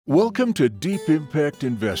Welcome to Deep Impact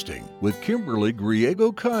Investing with Kimberly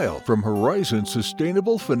Griego-Kyle from Horizon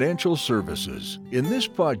Sustainable Financial Services. In this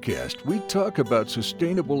podcast, we talk about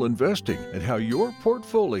sustainable investing and how your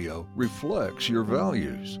portfolio reflects your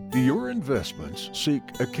values. Do your investments seek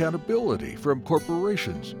accountability from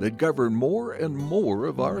corporations that govern more and more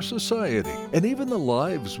of our society and even the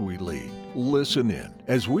lives we lead? Listen in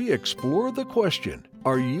as we explore the question,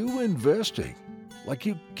 are you investing like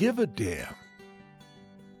you give a damn?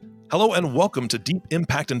 Hello and welcome to Deep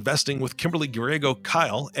Impact Investing with Kimberly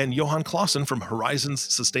Griego-Kyle and Johan Clausen from Horizon's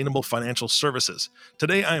Sustainable Financial Services.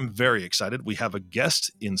 Today I am very excited. We have a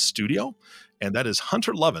guest in studio, and that is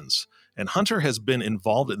Hunter Lovins. And Hunter has been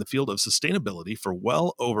involved in the field of sustainability for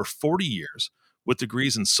well over 40 years with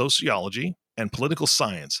degrees in sociology and political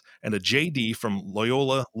science and a JD from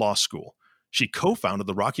Loyola Law School. She co-founded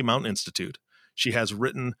the Rocky Mountain Institute. She has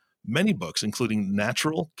written many books, including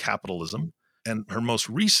Natural Capitalism, and her most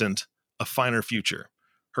recent, A Finer Future.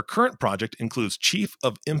 Her current project includes Chief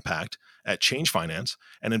of Impact at Change Finance,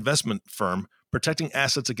 an investment firm protecting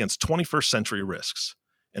assets against 21st century risks,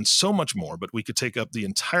 and so much more. But we could take up the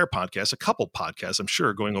entire podcast, a couple podcasts, I'm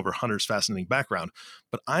sure, going over Hunter's fascinating background.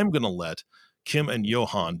 But I'm going to let Kim and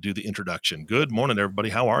Johan do the introduction. Good morning, everybody.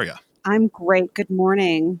 How are you? I'm great. Good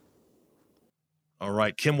morning. All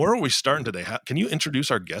right, Kim, where are we starting today? Can you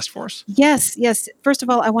introduce our guest for us? Yes. First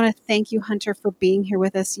of all, I want to thank you, Hunter, for being here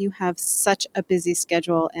with us. You have such a busy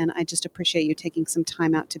schedule, and I just appreciate you taking some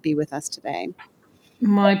time out to be with us today.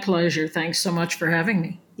 My pleasure. Thanks so much for having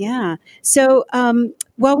me. Yeah. So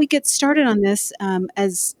while we get started on this,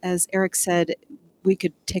 as Eric said, we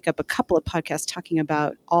could take up a couple of podcasts talking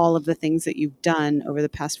about all of the things that you've done over the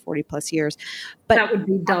past 40 plus years. But that would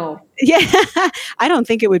be dull. Yeah, I don't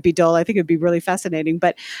think it would be dull. I think it would be really fascinating.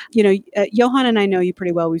 But, Johan and I know you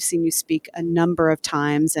pretty well. We've seen you speak a number of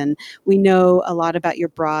times, and we know a lot about your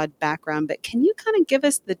broad background. But can you kind of give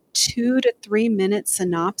us the 2 to 3 minute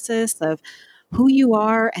synopsis of who you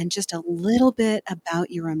are and just a little bit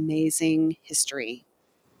about your amazing history?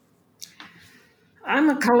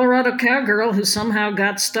 I'm a Colorado cowgirl who somehow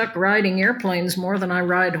got stuck riding airplanes more than I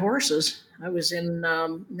ride horses. I was in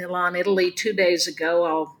Milan, Italy 2 days ago.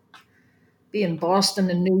 I'll be in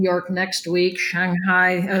Boston and New York next week,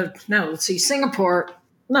 Shanghai, Singapore.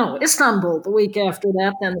 No, Istanbul the week after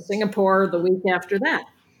that, then Singapore the week after that.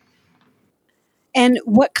 And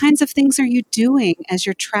what kinds of things are you doing as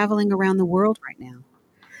you're traveling around the world right now?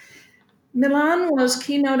 Milan was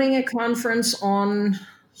keynoting a conference on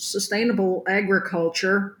sustainable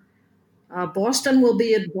agriculture. Boston will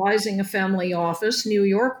be advising a family office. New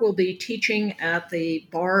York will be teaching at the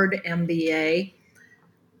Bard MBA.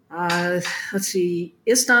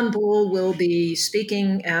 Istanbul will be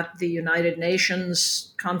speaking at the United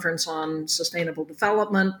Nations Conference on Sustainable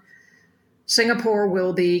Development. Singapore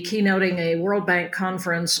will be keynoting a World Bank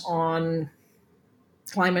conference on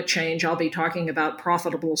climate change. I'll be talking about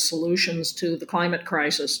profitable solutions to the climate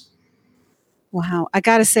crisis. Wow. I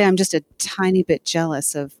got to say, I'm just a tiny bit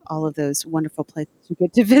jealous of all of those wonderful places you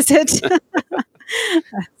get to visit.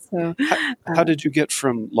 So, how did you get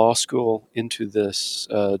from law school into this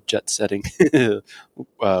jet-setting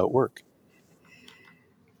work?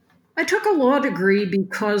 I took a law degree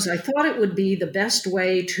because I thought it would be the best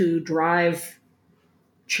way to drive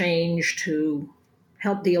change, to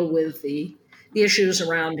help deal with the issues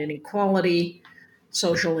around inequality,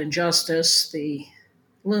 social injustice, the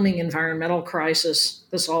looming environmental crisis.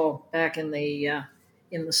 This all back in the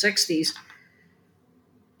 60s.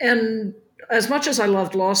 And as much as I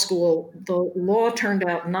loved law school, the law turned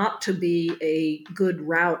out not to be a good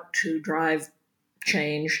route to drive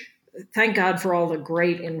change. Thank God for all the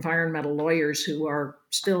great environmental lawyers who are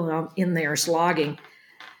still in there slogging.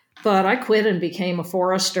 But I quit and became a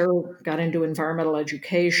forester, got into environmental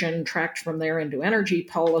education, tracked from there into energy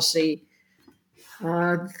policy.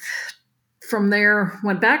 From there,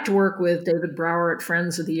 went back to work with David Brower at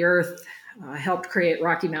Friends of the Earth, helped create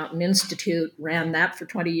Rocky Mountain Institute, ran that for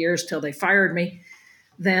 20 years till they fired me,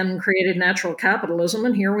 then created Natural Capitalism,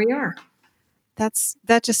 and here we are.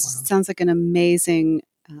 That just sounds like an amazing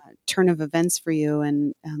turn of events for you,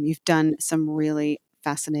 and you've done some really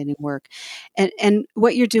fascinating work. And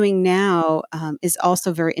what you're doing now is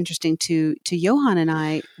also very interesting to Johan and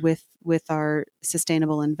I with our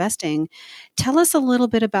sustainable investing. Tell us a little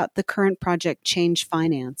bit about the current project, Change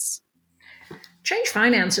Finance. Change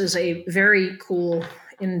Finance is a very cool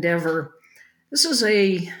endeavor. This is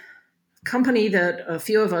a company that a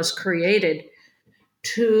few of us created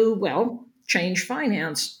to, change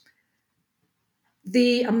finance.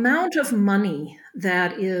 The amount of money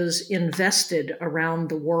that is invested around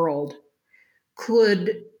the world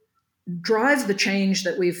could drive the change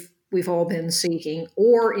that we've all been seeking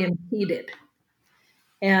or impede it.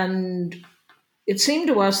 And it seemed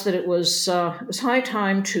to us that it was high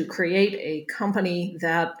time to create a company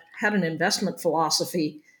that had an investment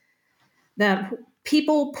philosophy that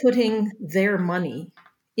people putting their money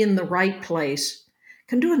in the right place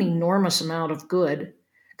can do an enormous amount of good.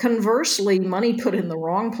 Conversely, money put in the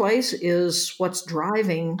wrong place is what's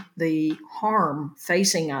driving the harm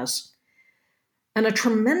facing us. And a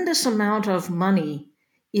tremendous amount of money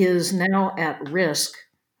is now at risk.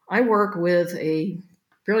 I work with a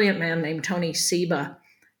brilliant man named Tony Seba,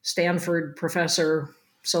 Stanford professor,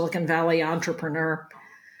 Silicon Valley entrepreneur.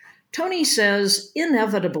 Tony says,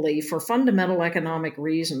 inevitably, for fundamental economic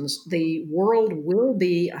reasons, the world will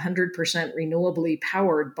be 100% renewably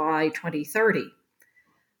powered by 2030.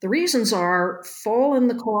 The reasons are fall in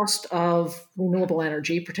the cost of renewable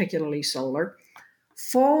energy, particularly solar,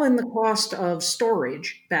 fall in the cost of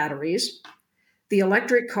storage, batteries, the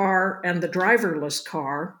electric car and the driverless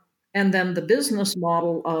car, and then the business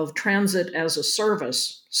model of transit as a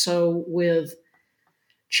service. So with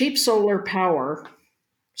cheap solar power,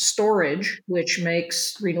 storage, which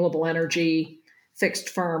makes renewable energy fixed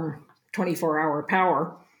firm 24-hour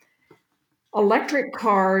power, electric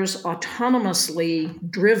cars autonomously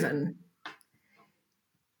driven,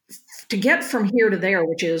 to get from here to there,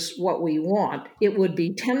 which is what we want, it would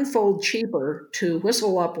be tenfold cheaper to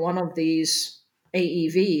whistle up one of these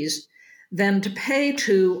AEVs than to pay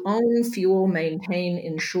to own, fuel, maintain,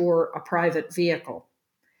 insure a private vehicle.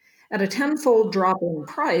 At a tenfold drop in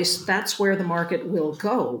price, that's where the market will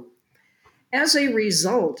go. As a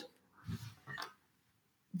result,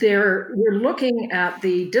 we're looking at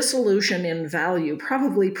the dissolution in value,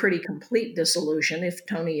 probably pretty complete dissolution, if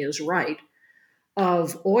Tony is right,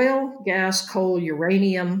 of oil, gas, coal,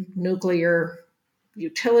 uranium, nuclear,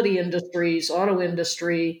 utility industries, auto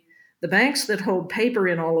industry, the banks that hold paper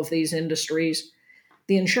in all of these industries,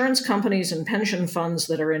 the insurance companies and pension funds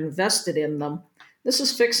that are invested in them. This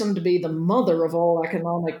is fixing to be the mother of all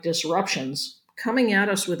economic disruptions, coming at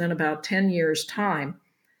us within about 10 years' time.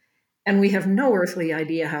 And we have no earthly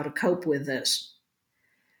idea how to cope with this.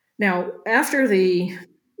 Now, after the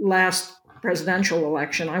last presidential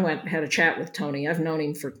election, I went and had a chat with Tony. I've known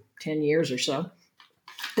him for 10 years or so.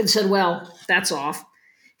 And said, well, that's off.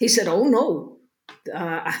 He said, oh, no.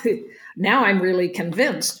 Now I'm really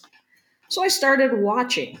convinced. So I started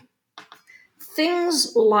watching.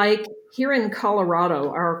 Things like here in Colorado,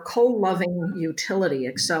 our coal-loving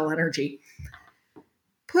utility, Xcel Energy,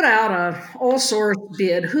 put out a all-source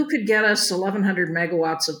bid. Who could get us 1,100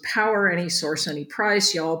 megawatts of power, any source, any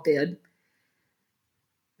price? Y'all bid.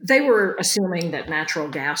 They were assuming that natural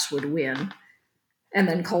gas would win, and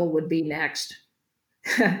then coal would be next.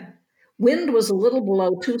 Wind was a little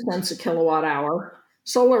below 2 cents a kilowatt hour,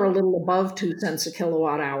 solar a little above 2 cents a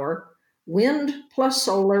kilowatt hour, wind plus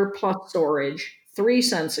solar plus storage, 3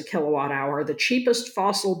 cents a kilowatt hour. The cheapest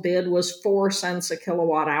fossil bid was 4 cents a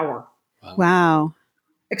kilowatt hour. Wow.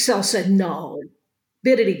 Xcel said, no,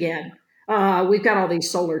 bid it again. We've got all these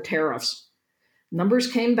solar tariffs.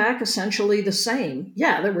 Numbers came back essentially the same.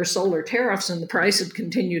 Yeah, there were solar tariffs and the price had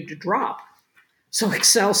continued to drop. So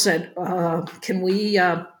Xcel said, can we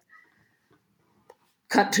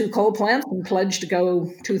cut 2 coal plants and pledge to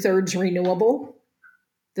go 2/3 renewable?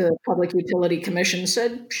 The Public Utility Commission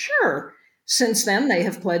said, sure. Since then, they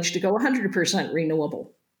have pledged to go 100%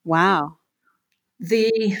 renewable. Wow.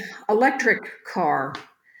 The electric car.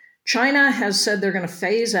 China has said they're going to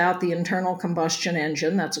phase out the internal combustion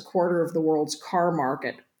engine. That's a quarter of the world's car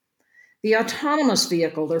market. The autonomous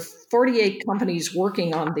vehicle, there are 48 companies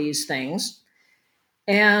working on these things.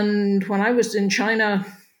 And when I was in China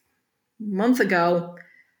a month ago,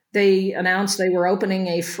 they announced they were opening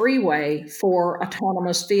a freeway for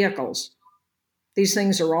autonomous vehicles. These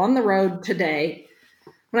things are on the road today.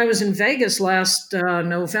 When I was in Vegas last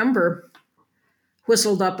November,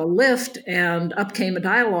 whistled up a lift and up came a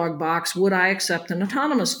dialogue box, would I accept an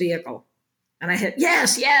autonomous vehicle? And I hit,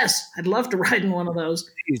 yes, I'd love to ride in one of those.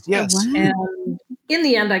 Yes. Oh, wow. And in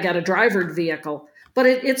the end, I got a drivered vehicle. But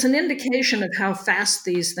it's an indication of how fast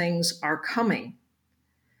these things are coming.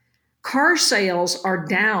 Car sales are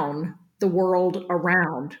down the world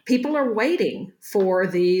around. People are waiting for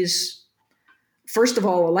these, first of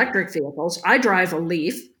all, electric vehicles. I drive a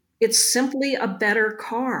Leaf. It's simply a better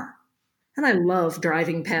car. And I love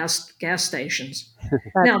driving past gas stations.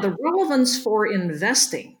 Now, the relevance for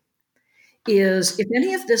investing is if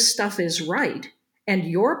any of this stuff is right and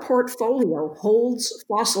your portfolio holds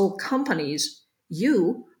fossil companies,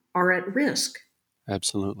 you are at risk.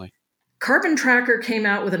 Absolutely. Carbon Tracker came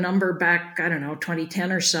out with a number back,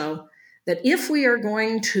 2010 or so, that if we are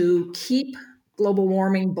going to keep global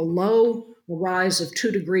warming below the rise of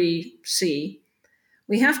 2 degrees C,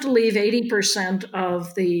 we have to leave 80%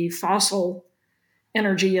 of the fossil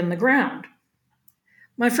energy in the ground.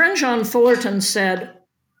 My friend John Fullerton said,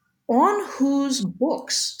 on whose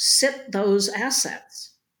books sit those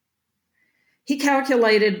assets? He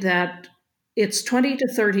calculated that it's 20 to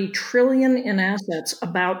 30 trillion in assets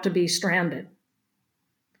about to be stranded.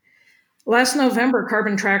 Last November,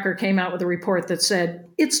 Carbon Tracker came out with a report that said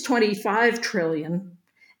it's 25 trillion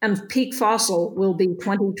and peak fossil will be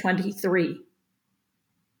 2023.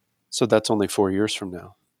 So that's only 4 years from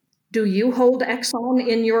now. Do you hold Exxon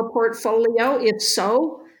in your portfolio? If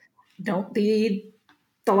so, don't be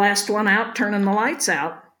the last one out turning the lights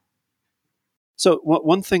out. So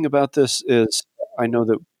one thing about this is I know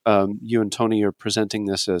that you and Tony are presenting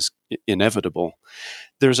this as inevitable.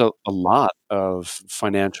 There's a lot of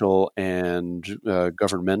financial and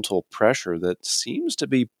governmental pressure that seems to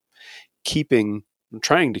be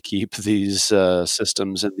trying to keep these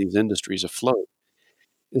systems and these industries afloat.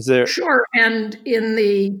 Is there? Sure. And in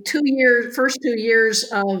the first 2 years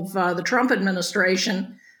of the Trump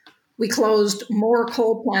administration, we closed more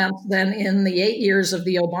coal plants than in the 8 years of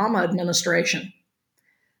the Obama administration.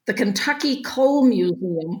 The Kentucky Coal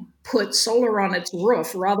Museum put solar on its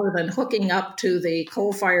roof rather than hooking up to the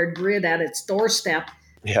coal-fired grid at its doorstep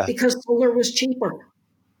because solar was cheaper.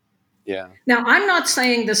 Yeah. Now, I'm not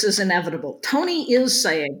saying this is inevitable. Tony is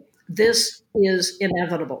saying this is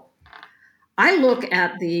inevitable. I look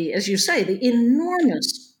at as you say, the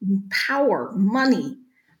enormous power, money,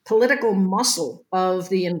 political muscle of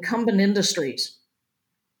the incumbent industries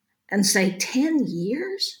and say 10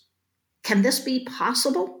 years? Can this be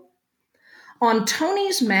possible? On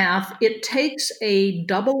Tony's math, it takes a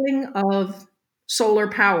doubling of solar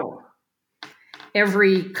power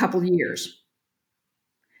every couple years.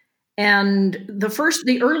 And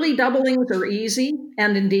the early doublings are easy,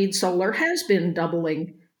 and indeed solar has been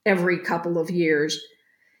doubling every couple of years.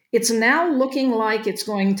 It's now looking like it's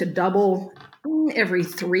going to double every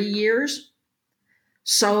 3 years.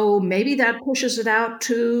 So maybe that pushes it out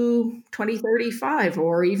to 2035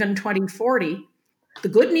 or even 2040. The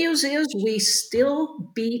good news is we still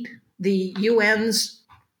beat the UN's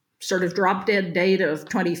sort of drop-dead date of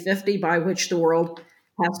 2050 by which the world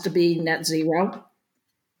has to be net zero.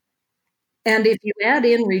 And if you add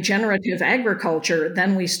in regenerative agriculture,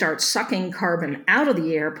 then we start sucking carbon out of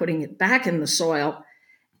the air, putting it back in the soil,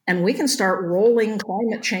 and we can start rolling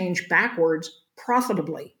climate change backwards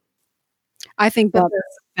profitably. I think that's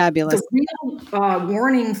fabulous. The real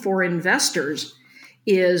warning for investors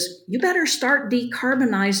is you better start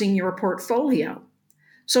decarbonizing your portfolio.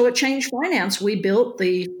 So at Change Finance, we built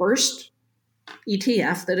the first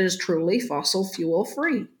ETF that is truly fossil fuel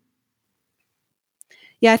free.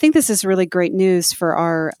 Yeah, I think this is really great news for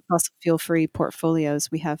our fossil fuel free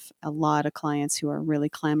portfolios. We have a lot of clients who are really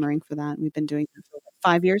clamoring for that. We've been doing that for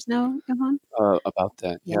 5 years now, Johan? About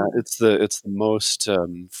that. Yeah. It's the most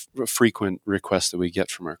frequent request that we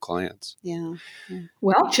get from our clients. Yeah.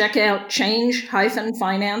 Well, check out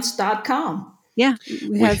change-finance.com. Yeah,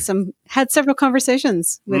 we had several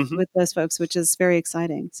conversations with those folks, which is very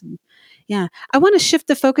exciting. So, yeah, I want to shift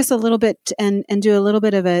the focus a little bit and do a little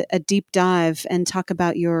bit of a deep dive and talk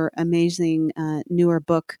about your amazing newer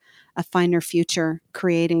book, A Finer Future: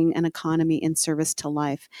 Creating an Economy in Service to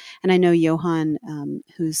Life. And I know Johan,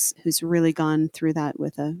 who's really gone through that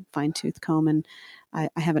with a fine-tooth comb, and I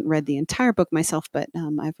haven't read the entire book myself, but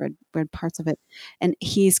I've read parts of it, and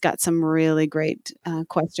he's got some really great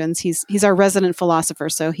questions. He's our resident philosopher,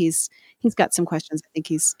 so he's got some questions. I think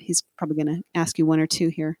he's probably going to ask you one or two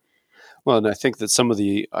here. Well, and I think that some of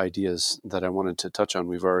the ideas that I wanted to touch on,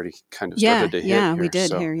 we've already kind of started to hit. Yeah, we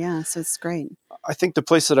did here. Yeah, so it's great. I think the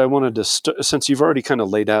place that I wanted to since you've already kind of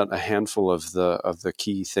laid out a handful of the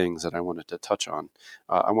key things that I wanted to touch on,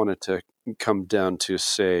 I wanted to come down to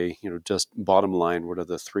say, just bottom line, what are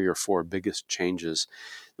the 3 or 4 biggest changes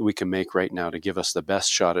that we can make right now to give us the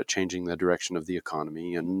best shot at changing the direction of the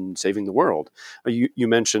economy and saving the world? You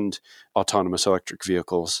mentioned autonomous electric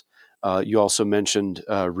vehicles. You also mentioned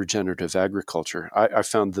regenerative agriculture. I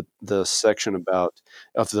found the section of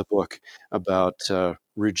the book about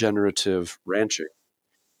regenerative ranching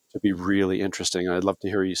to be really interesting. I'd love to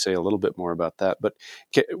hear you say a little bit more about that. But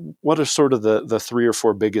what are sort of the 3 or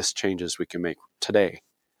 4 biggest changes we can make today?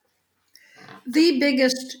 The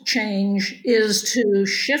biggest change is to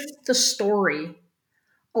shift the story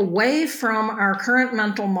away from our current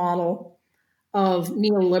mental model of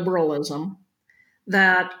neoliberalism,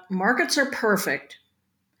 that markets are perfect.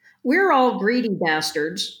 We're all greedy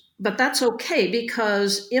bastards, But that's okay,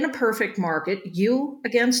 because in a perfect market, you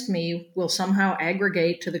against me will somehow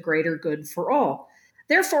aggregate to the greater good for all.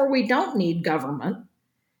 Therefore, we don't need government.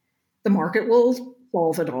 The market will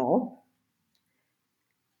solve it all.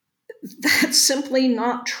 That's simply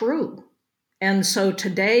not true. And so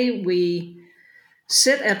today we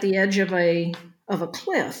sit at the edge of a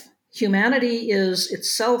cliff. Humanity is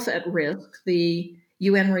itself at risk. The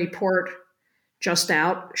UN report just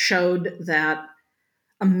out showed that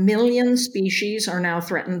 1 million species are now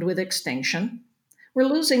threatened with extinction. We're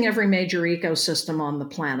losing every major ecosystem on the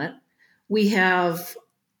planet. We have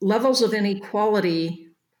levels of inequality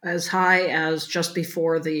as high as just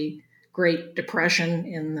before the Great Depression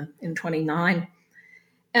in 29.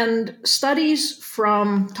 And studies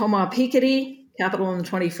from Thomas Piketty, Capital in the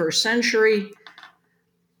 21st Century,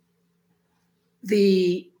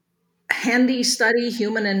 the Handy study,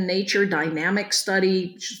 Human and Nature Dynamic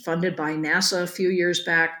Study, funded by NASA a few years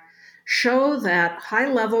back, show that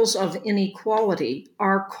high levels of inequality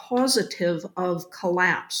are causative of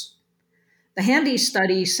collapse. The Handy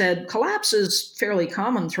study said collapse is fairly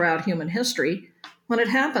common throughout human history. When it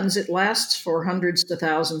happens, it lasts for hundreds to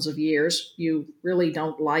thousands of years. You really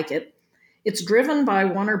don't like it. It's driven by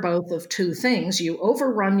one or both of two things. You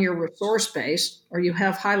overrun your resource base, or you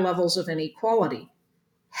have high levels of inequality.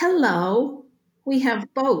 Hello, we have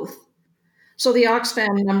both. So the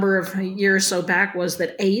Oxfam number of a year or so back was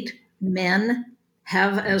that 8 men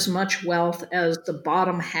have as much wealth as the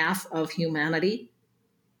bottom half of humanity.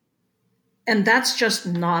 And that's just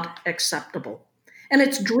not acceptable. And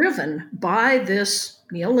it's driven by this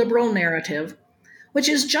neoliberal narrative, which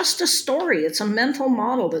is just a story. It's a mental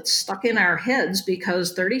model that's stuck in our heads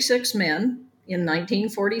because 36 men in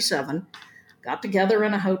 1947 got together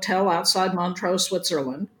in a hotel outside Montreux,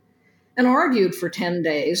 Switzerland, and argued for 10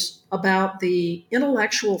 days about the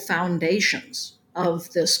intellectual foundations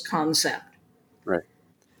of this concept. Right.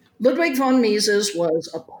 Ludwig von Mises was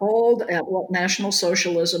appalled at what National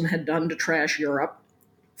Socialism had done to trash Europe.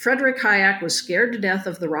 Friedrich Hayek was scared to death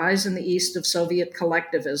of the rise in the East of Soviet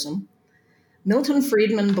collectivism. Milton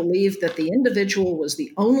Friedman believed that the individual was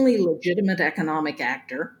the only legitimate economic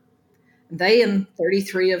actor. They and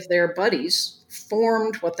 33 of their buddies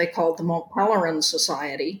formed what they called the Mont Pelerin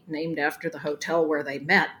Society, named after the hotel where they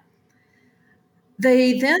met.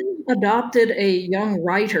 They then adopted a young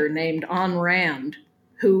writer named Ayn Rand,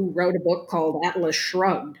 who wrote a book called Atlas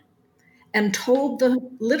Shrugged, and told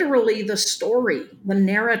literally the story, the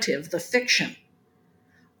narrative, the fiction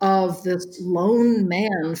of this lone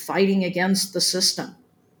man fighting against the system.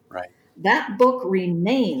 Right. That book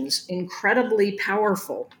remains incredibly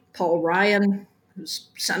powerful. Paul Ryan, who's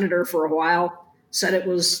senator for a while, said it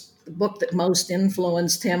was the book that most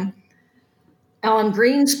influenced him. Alan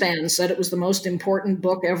Greenspan said it was the most important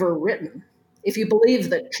book ever written. If you believe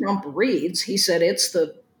that Trump reads, he said it's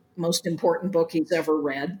the most important book he's ever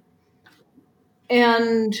read.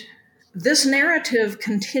 And this narrative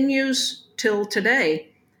continues till today.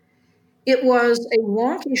 It was a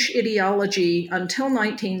wonkish ideology until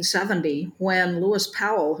 1970, when Lewis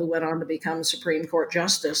Powell, who went on to become Supreme Court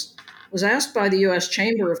Justice, was asked by the U.S.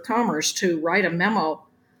 Chamber of Commerce to write a memo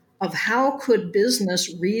of how could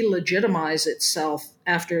business re-legitimize itself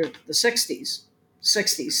after the 60s.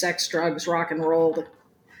 60s, sex, drugs, rock and roll.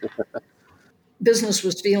 Business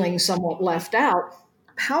was feeling somewhat left out.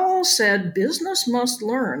 Powell said business must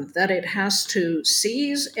learn that it has to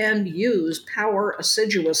seize and use power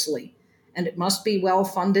assiduously, and it must be well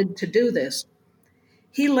funded to do this.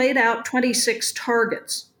 He laid out 26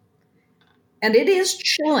 targets. And it is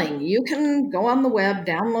chilling. You can go on the web,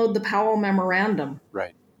 download the Powell Memorandum,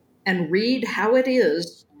 right, and read how it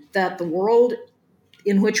is that the world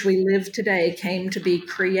in which we live today came to be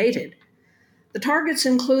created. The targets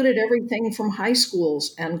included everything from high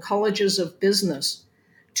schools and colleges of business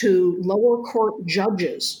to lower court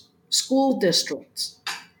judges, school districts.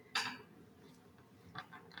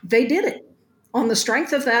 They did it. On the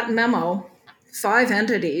strength of that memo, 5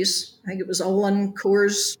 entities, I think it was Olin,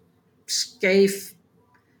 Coors, Scaife,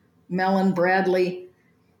 Mellon, Bradley,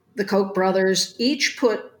 the Koch brothers, each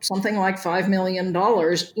put something like $5 million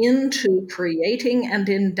into creating and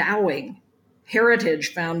endowing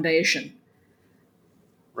Heritage Foundation.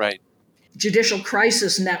 Right. Judicial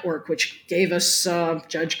Crisis Network, which gave us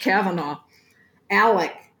Judge Kavanaugh,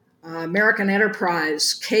 ALEC, American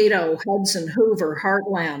Enterprise, Cato, Hudson, Hoover,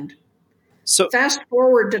 Heartland. So fast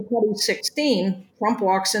forward to 2016, Trump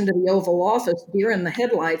walks into the Oval Office, deer in the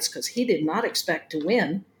headlights, because he did not expect to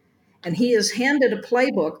win. And he is handed a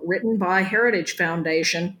playbook written by Heritage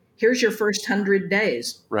Foundation. Here's your first 100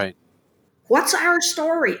 days. Right. What's our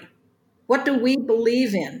story? What do we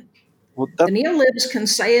believe in? Well, The neolibs can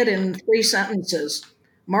say it in 3 sentences.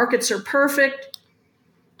 Markets are perfect.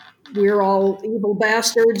 We're all evil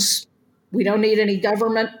bastards. We don't need any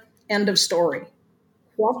government. End of story.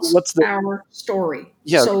 What's what's the our story?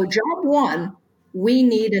 yeah? So, job one, we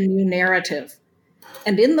need a new narrative.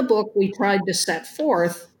 And in the book, we tried to set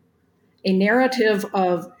forth a narrative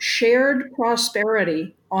of shared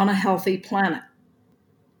prosperity on a healthy planet.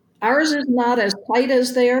 Ours is not as tight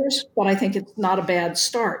as theirs, but I think it's not a bad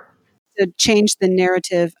start. To change the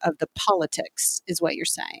narrative of the politics is what you're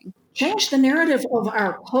saying. Change the narrative of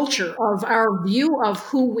our culture, of our view of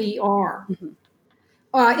who we are.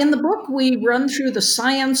 Mm-hmm. In the book, we run through the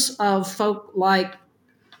science of folk like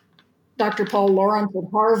Dr. Paul Lawrence at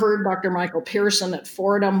Harvard, Dr. Michael Pearson at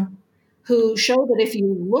Fordham, who show that if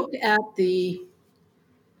you look at the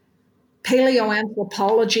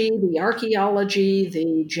paleoanthropology, the archaeology,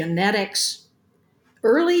 the genetics,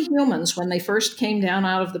 early humans, when they first came down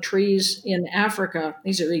out of the trees in Africa,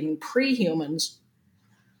 these are even pre-humans,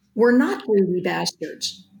 were not greedy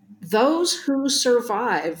bastards. Those who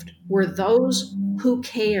survived were those who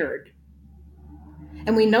cared.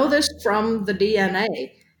 And we know this from the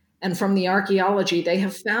DNA and from the archaeology. They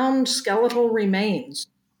have found skeletal remains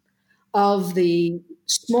of the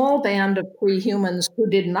small band of pre-humans who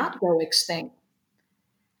did not go extinct.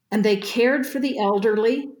 And they cared for the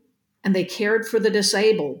elderly and they cared for the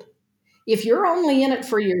disabled. If you're only in it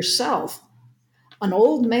for yourself, an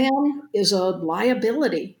old man is a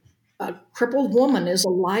liability. A crippled woman is a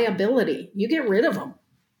liability. You get rid of them.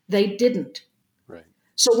 They didn't. Right.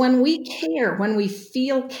 So when we care, when we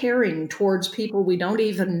feel caring towards people we don't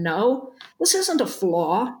even know, this isn't a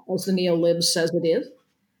flaw, as the neolib says it is.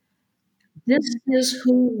 This is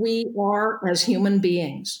who we are as human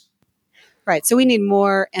beings. Right. So we need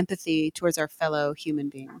more empathy towards our fellow human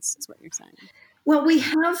beings, is what you're saying. Well, we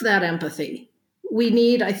have that empathy. We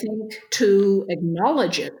need, I think, to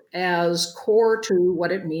acknowledge it as core to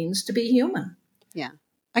what it means to be human. Yeah,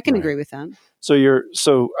 I can Right. agree with that.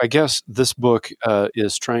 So I guess this book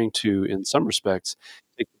is trying to, in some respects,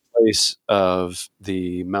 take the place of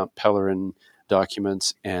the Mount Pelerin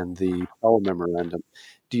documents and the Powell Memorandum.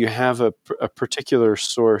 Do you have a particular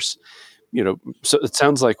source? So it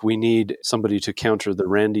sounds like we need somebody to counter the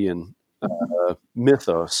Randian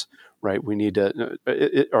mythos, right? We need.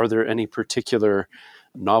 Are there any particular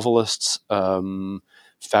novelists,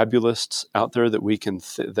 fabulists out there that we can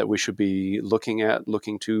that we should be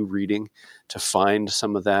looking to, reading, to find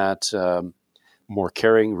some of that more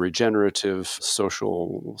caring, regenerative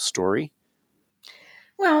social story?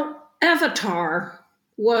 Well, Avatar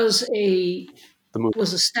was a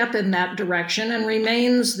step in that direction and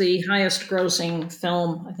remains the highest grossing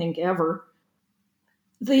film, I think, ever.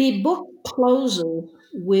 The book closes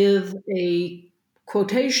with a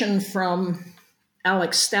quotation from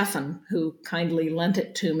Alex Steffen, who kindly lent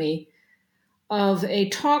it to me, of a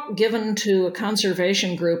talk given to a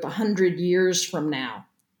conservation group 100 years from now,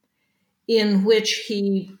 in which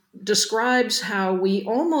he describes how we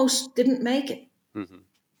almost didn't make it. Mm-hmm.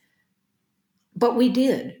 But we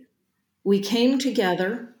did. We came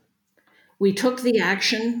together. We took the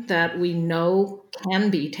action that we know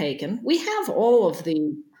can be taken. We have all of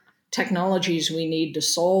the technologies we need to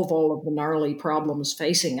solve all of the gnarly problems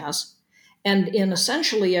facing us. And in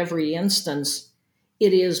essentially every instance,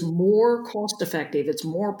 it is more cost effective, it's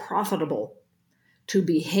more profitable to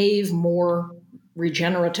behave more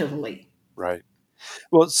regeneratively. Right.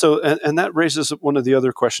 Well, so, and that raises one of the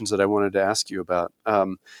other questions that I wanted to ask you about.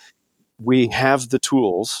 We have the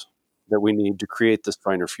tools that we need to create this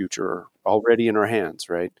finer future already in our hands,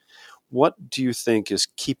 right? What do you think is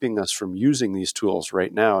keeping us from using these tools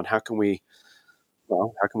right now, and how can we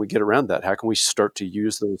get around that? How can we start to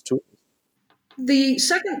use those tools? The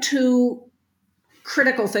second two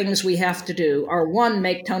critical things we have to do are, one,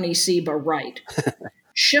 make Tony Seba right.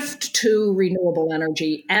 Shift to renewable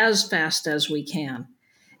energy as fast as we can.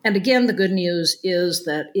 And again, the good news is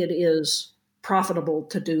that it is profitable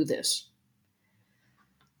to do this.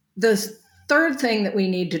 The third thing that we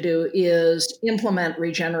need to do is implement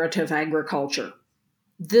regenerative agriculture.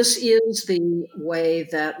 This is the way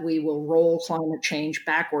that we will roll climate change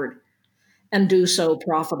backward and do so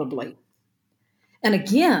profitably. And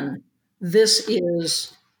again, this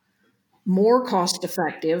is more cost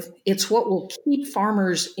effective. It's what will keep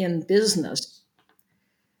farmers in business.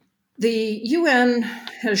 The UN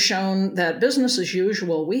has shown that business as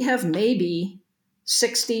usual, we have maybe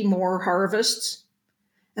 60 more harvests,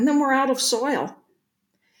 and then we're out of soil.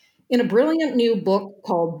 In a brilliant new book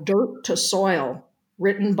called Dirt to Soil,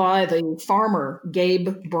 written by the farmer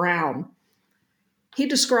Gabe Brown, he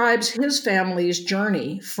describes his family's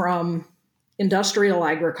journey from industrial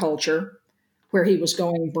agriculture, where he was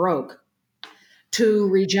going broke, to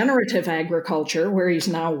regenerative agriculture, where he's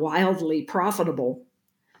now wildly profitable.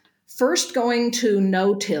 First going to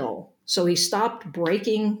no-till, so he stopped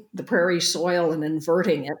breaking the prairie soil and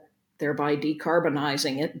inverting it, thereby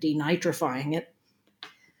decarbonizing it, denitrifying it,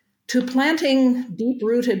 to planting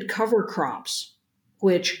deep-rooted cover crops,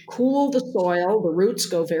 which cool the soil. The roots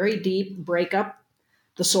go very deep, break up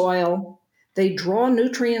the soil. They draw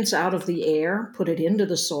nutrients out of the air, put it into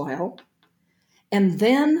the soil. And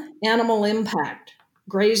then animal impact,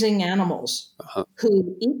 grazing animals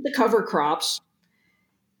who eat the cover crops,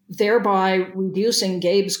 thereby reducing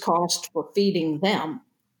Gabe's cost for feeding them,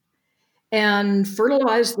 and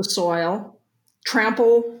fertilize the soil,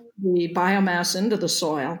 trample the biomass into the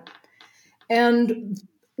soil. And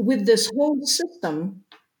with this whole system,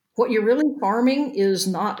 what you're really farming is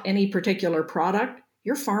not any particular product.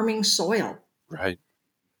 You're farming soil. Right.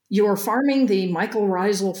 You're farming the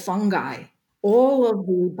mycorrhizal fungi, all of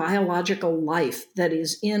the biological life that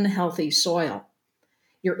is in healthy soil.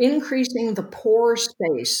 You're increasing the pore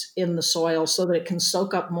space in the soil so that it can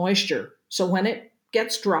soak up moisture. So when it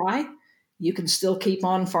gets dry, you can still keep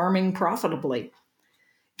on farming profitably.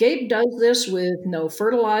 Gabe does this with no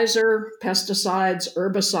fertilizer, pesticides,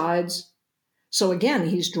 herbicides. So again,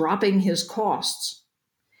 he's dropping his costs.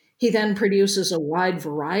 He then produces a wide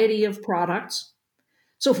variety of products.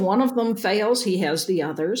 So if one of them fails, he has the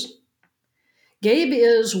others. Gabe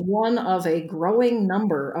is one of a growing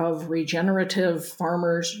number of regenerative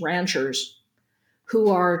farmers, ranchers, who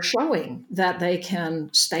are showing that they can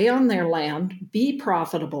stay on their land, be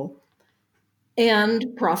profitable, and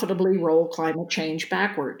profitably roll climate change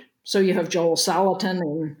backward. So you have Joel Salatin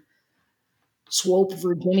in Swope,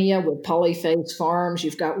 Virginia with Polyface Farms.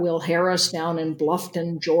 You've got Will Harris down in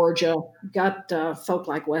Bluffton, Georgia. You've got folk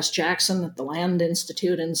like Wes Jackson at the Land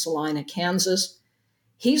Institute in Salina, Kansas.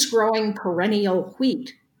 He's growing perennial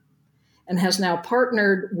wheat and has now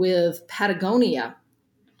partnered with Patagonia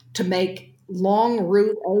to make long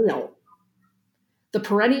root ale. The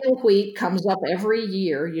perennial wheat comes up every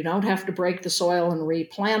year. You don't have to break the soil and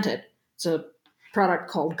replant it. It's a product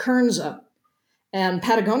called Kernza, and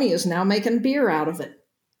Patagonia is now making beer out of it.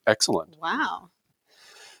 Excellent. Wow.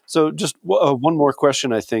 So just one more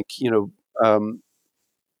question, I think, toward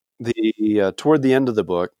the end of the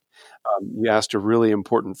book, you asked a really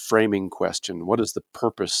important framing question. What is the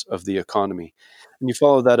purpose of the economy? And you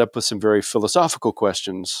follow that up with some very philosophical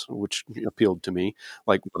questions, which appealed to me,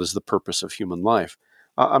 like what is the purpose of human life?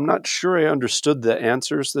 I'm not sure I understood the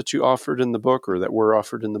answers that you offered in the book or that were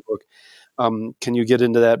offered in the book. Can you get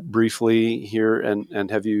into that briefly here?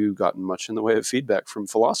 And have you gotten much in the way of feedback from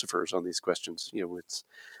philosophers on these questions? It's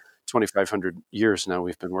 2,500 years now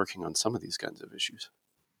we've been working on some of these kinds of issues.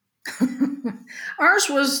 Ours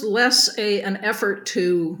was less an effort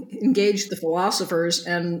to engage the philosophers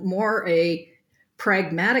and more a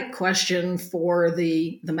pragmatic question for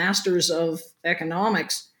the masters of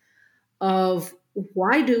economics of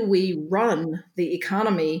why do we run the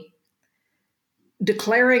economy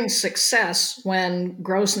declaring success when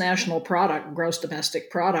gross national product, gross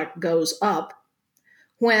domestic product goes up,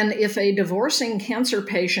 when if a divorcing cancer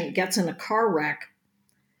patient gets in a car wreck,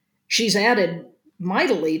 she's added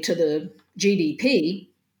mightily to the GDP.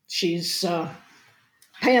 She's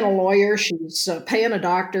paying a lawyer, she's paying a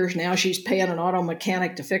doctor, now she's paying an auto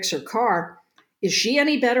mechanic to fix her car. Is she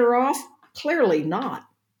any better off? Clearly not.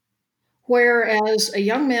 Whereas a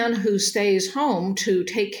young man who stays home to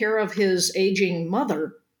take care of his aging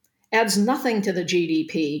mother adds nothing to the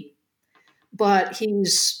GDP, but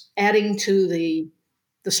he's adding to the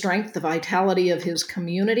strength, the vitality of his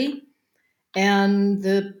community, and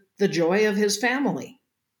the joy of his family.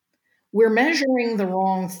 We're measuring the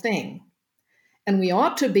wrong thing, and we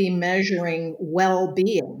ought to be measuring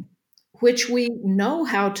well-being, which we know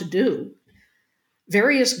how to do.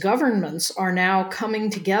 Various governments are now coming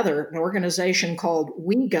together, an organization called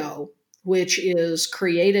WeGo, which is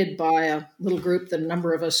created by a little group that a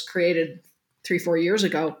number of us created 3-4 years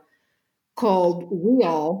ago, called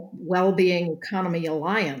WeAll, Wellbeing Economy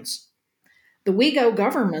Alliance. The WeGo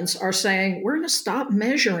governments are saying, we're going to stop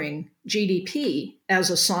measuring GDP as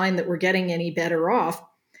a sign that we're getting any better off.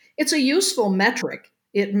 It's a useful metric.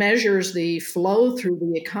 It measures the flow through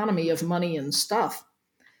the economy of money and stuff,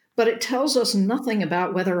 but it tells us nothing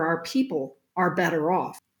about whether our people are better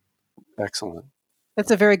off. Excellent.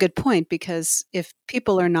 That's a very good point, because if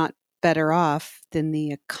people are not better off, then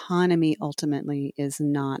the economy ultimately is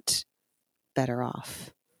not better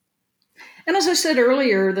off. And as I said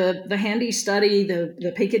earlier, the Handy study,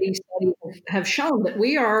 the Piketty study have shown that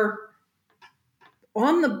we are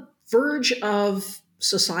on the verge of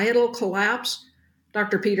societal collapse.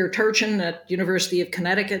 Dr. Peter Turchin at University of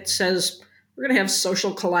Connecticut says we're going to have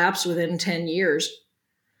social collapse within 10 years.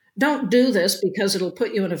 Don't do this because it'll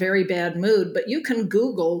put you in a very bad mood, but you can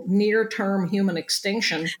Google near-term human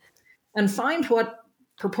extinction and find what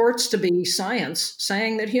purports to be science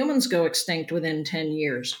saying that humans go extinct within 10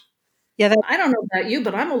 years. Yeah, I don't know about you,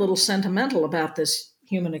 but I'm a little sentimental about this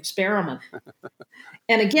human experiment.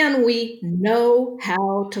 And again, we know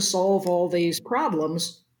how to solve all these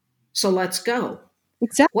problems, so let's go.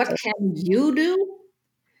 exactly. What can you do?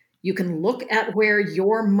 You can look at where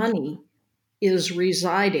your money is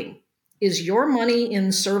residing. Is your money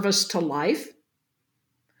in service to life?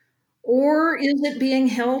 Or is it being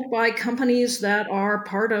held by companies that are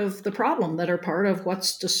part of the problem, that are part of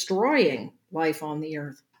what's destroying life on the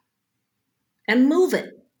earth? And move it.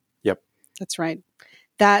 Yep. That's right.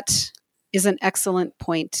 That is an excellent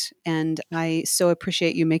point. And I so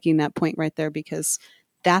appreciate you making that point right there, because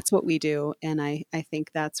that's what we do. And I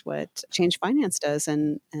think that's what Change Finance does.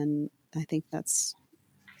 And I think that's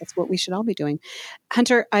what we should all be doing.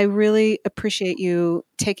 Hunter, I really appreciate you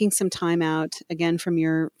taking some time out again from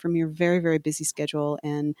your very, very busy schedule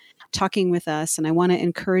and talking with us. And I want to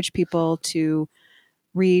encourage people to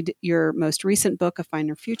read your most recent book, A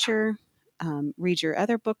Finer Future. Read your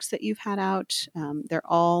other books that you've had out. They're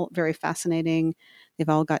all very fascinating. They've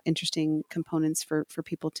all got interesting components for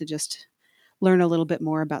people to just learn a little bit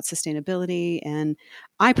more about sustainability. And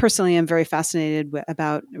I personally am very fascinated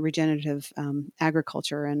about regenerative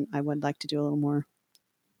agriculture, and I would like to do a little more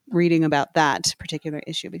reading about that particular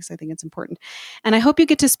issue because I think it's important. And I hope you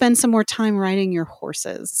get to spend some more time riding your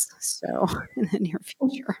horses so in the near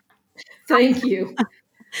future. Thank you.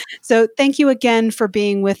 So thank you again for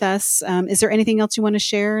being with us. Is there anything else you want to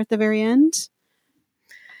share at the very end?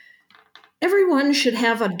 Everyone should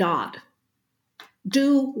have a dot.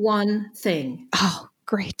 Do one thing. Oh,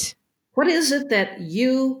 great. What is it that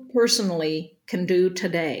you personally can do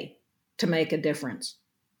today to make a difference?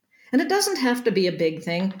 And it doesn't have to be a big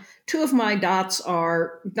thing. 2 of my dots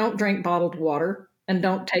are don't drink bottled water and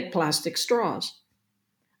don't take plastic straws.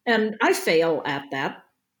 And I fail at that.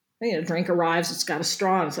 A drink arrives, it's got a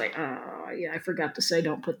straw, and it's like, oh, yeah, I forgot to say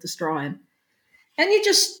don't put the straw in. And you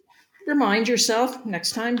just remind yourself,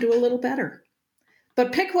 next time, do a little better.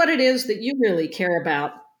 But pick what it is that you really care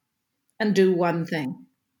about and do one thing.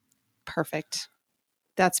 Perfect.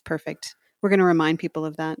 That's perfect. We're going to remind people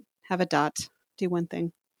of that. Have a dot. Do one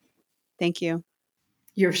thing. Thank you.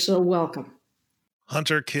 You're so welcome.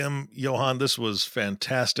 Hunter, Kim, Johan, this was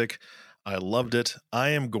fantastic. I loved it. I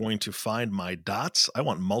am going to find my dots. I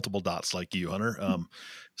want multiple dots like you, Hunter.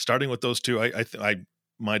 Starting with those 2,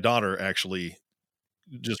 my daughter actually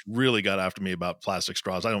just really got after me about plastic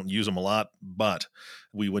straws. I don't use them a lot, but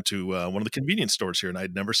we went to one of the convenience stores here and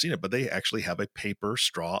I'd never seen it, but they actually have a paper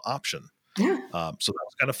straw option. Yeah. So that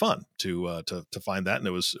was kind of fun to find that. And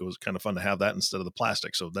it was kind of fun to have that instead of the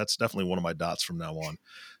plastic. So that's definitely one of my dots from now on.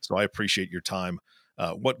 So I appreciate your time.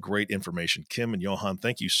 What great information. Kim and Johan,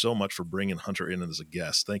 thank you so much for bringing Hunter in as a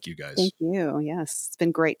guest. Thank you, guys. Thank you. Yes, it's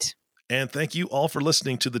been great. And thank you all for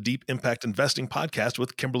listening to the Deep Impact Investing Podcast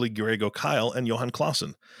with Kimberly Griego-Kyle and Johan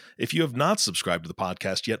Clausen. If you have not subscribed to the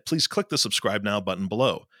podcast yet, please click the subscribe now button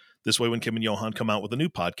below. This way, when Kim and Johan come out with a new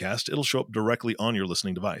podcast, it'll show up directly on your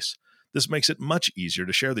listening device. This makes it much easier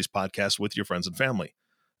to share these podcasts with your friends and family.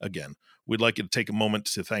 Again, we'd like you to take a moment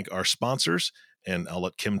to thank our sponsors, and I'll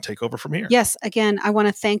let Kim take over from here. Yes, again, I want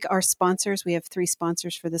to thank our sponsors. We have 3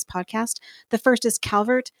 sponsors for this podcast. The first is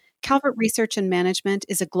Calvert. Calvert Research and Management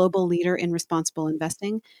is a global leader in responsible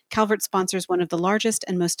investing. Calvert sponsors one of the largest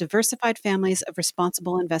and most diversified families of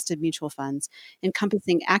responsible invested mutual funds,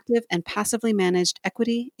 encompassing active and passively managed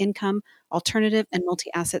equity, income, alternative, and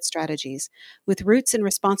multi-asset strategies. With roots in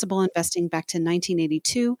responsible investing back to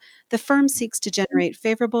 1982, the firm seeks to generate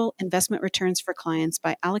favorable investment returns for clients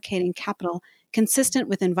by allocating capital consistent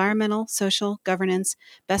with environmental, social, governance,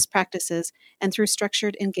 best practices, and through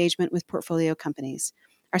structured engagement with portfolio companies.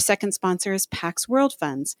 Our second sponsor is Pax World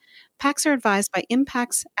Funds. Pax are advised by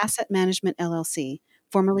Impax Asset Management LLC,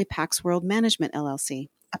 formerly Pax World Management LLC,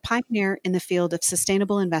 a pioneer in the field of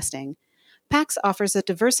sustainable investing. Pax offers a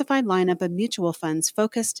diversified lineup of mutual funds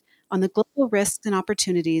focused on the global risks and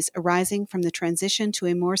opportunities arising from the transition to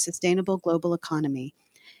a more sustainable global economy.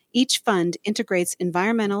 Each fund integrates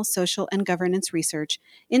environmental, social, and governance research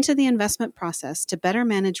into the investment process to better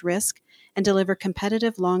manage risk and deliver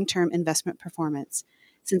competitive long-term investment performance.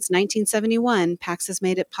 Since 1971, Pax has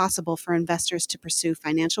made it possible for investors to pursue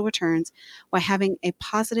financial returns while having a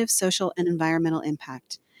positive social and environmental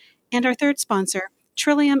impact. And our third sponsor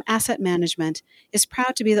Trillium Asset Management is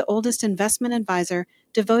proud to be the oldest investment advisor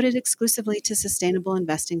devoted exclusively to sustainable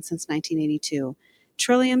investing since 1982.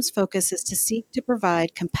 Trillium's focus is to seek to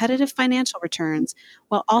provide competitive financial returns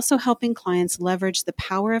while also helping clients leverage the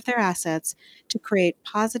power of their assets to create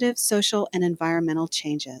positive social and environmental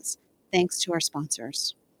changes. Thanks to our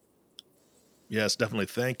sponsors. Yes, definitely.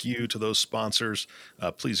 Thank you to those sponsors.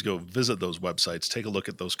 Please go visit those websites. Take a look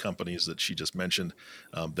at those companies that she just mentioned.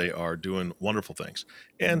 They are doing wonderful things.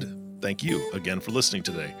 And thank you again for listening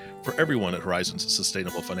today. For everyone at Horizons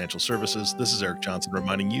Sustainable Financial Services, this is Eric Johnson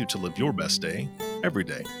reminding you to live your best day every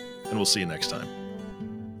day. And we'll see you next time.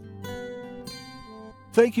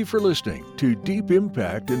 Thank you for listening to Deep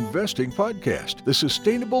Impact Investing Podcast, the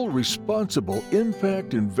sustainable, responsible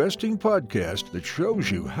impact investing podcast that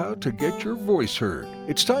shows you how to get your voice heard.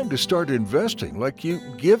 It's time to start investing like you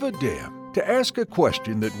give a damn. To ask a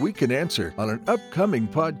question that we can answer on an upcoming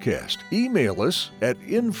podcast, email us at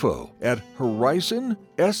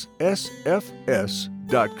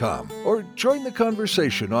info@horizonssfs.com or join the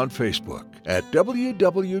conversation on Facebook at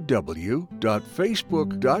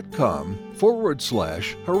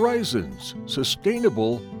www.facebook.com/Horizons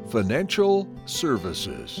Sustainable Financial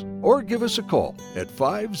Services, or give us a call at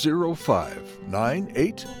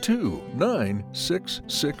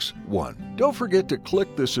 505-982-9661. Don't forget to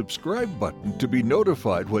click the subscribe button to be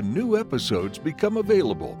notified when new episodes become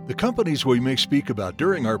available. The companies we may speak about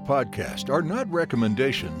during our podcast are not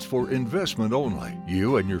recommendations for investment only.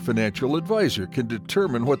 You and your financial advisor can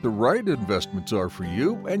determine what the right investments are for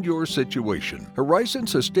you and your situation. Horizon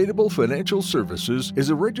Sustainable Financial Services is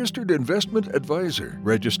a registered investment advisor,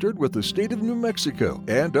 registered with the state of New Mexico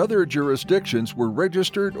and other jurisdictions were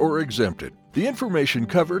registered or exempted. The information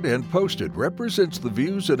covered and posted represents the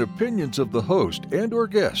views and opinions of the host and or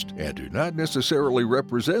guest and do not necessarily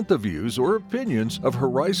represent the views or opinions of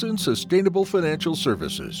Horizon Sustainable Financial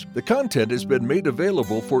Services. The content has been made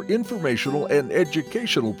available for informational and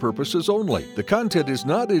educational purposes only. The content is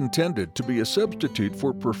not intended to be a substitute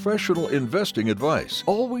for professional investing advice.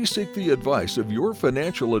 Always seek the advice of your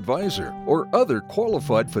financial advisor or other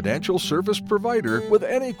qualified financial service provider with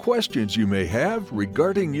any questions you may have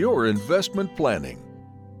regarding your investment planning.